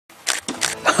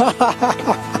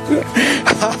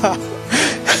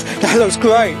That looks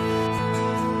great.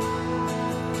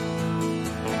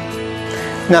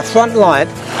 Now front light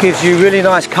gives you really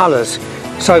nice colours.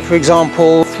 So for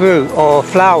example, fruit or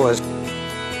flowers.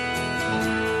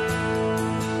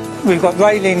 We've got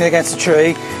Ray leaning against the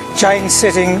tree, Jane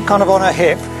sitting kind of on her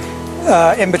hip,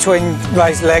 in between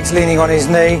Ray's legs, leaning on his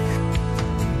knee.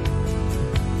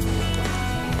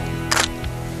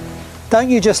 Don't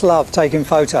you just love taking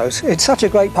photos? It's such a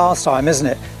great pastime, isn't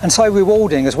it? And so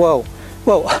rewarding as well.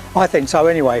 Well, I think so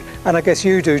anyway, and I guess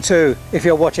you do too if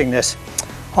you're watching this.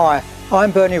 Hi,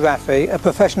 I'm Bernie Raffi, a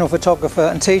professional photographer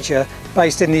and teacher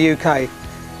based in the UK.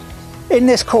 In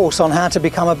this course on how to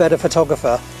become a better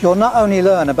photographer, you'll not only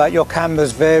learn about your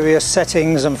camera's various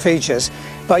settings and features,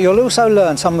 but you'll also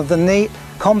learn some of the neat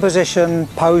composition,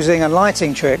 posing and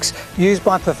lighting tricks used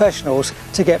by professionals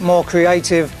to get more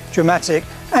creative, dramatic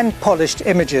and polished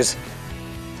images.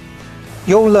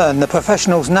 You'll learn the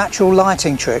professionals' natural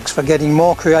lighting tricks for getting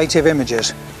more creative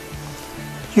images.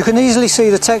 You can easily see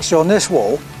the texture on this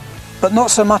wall, but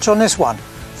not so much on this one.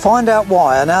 Find out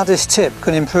why and how this tip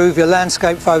can improve your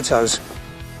landscape photos.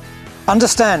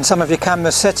 Understand some of your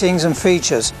camera's settings and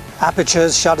features,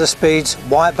 apertures, shutter speeds,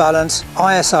 white balance,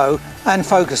 ISO and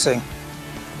focusing.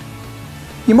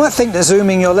 You might think that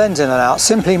zooming your lens in and out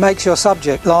simply makes your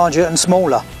subject larger and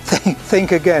smaller.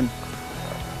 Think again.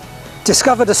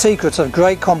 Discover the secrets of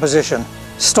great composition.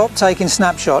 Stop taking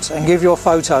snapshots and give your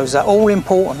photos that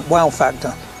all-important wow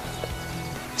factor.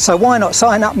 So why not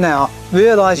sign up now,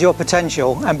 realise your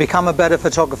potential and become a better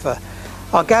photographer.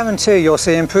 I guarantee you'll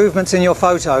see improvements in your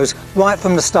photos right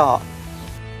from the start.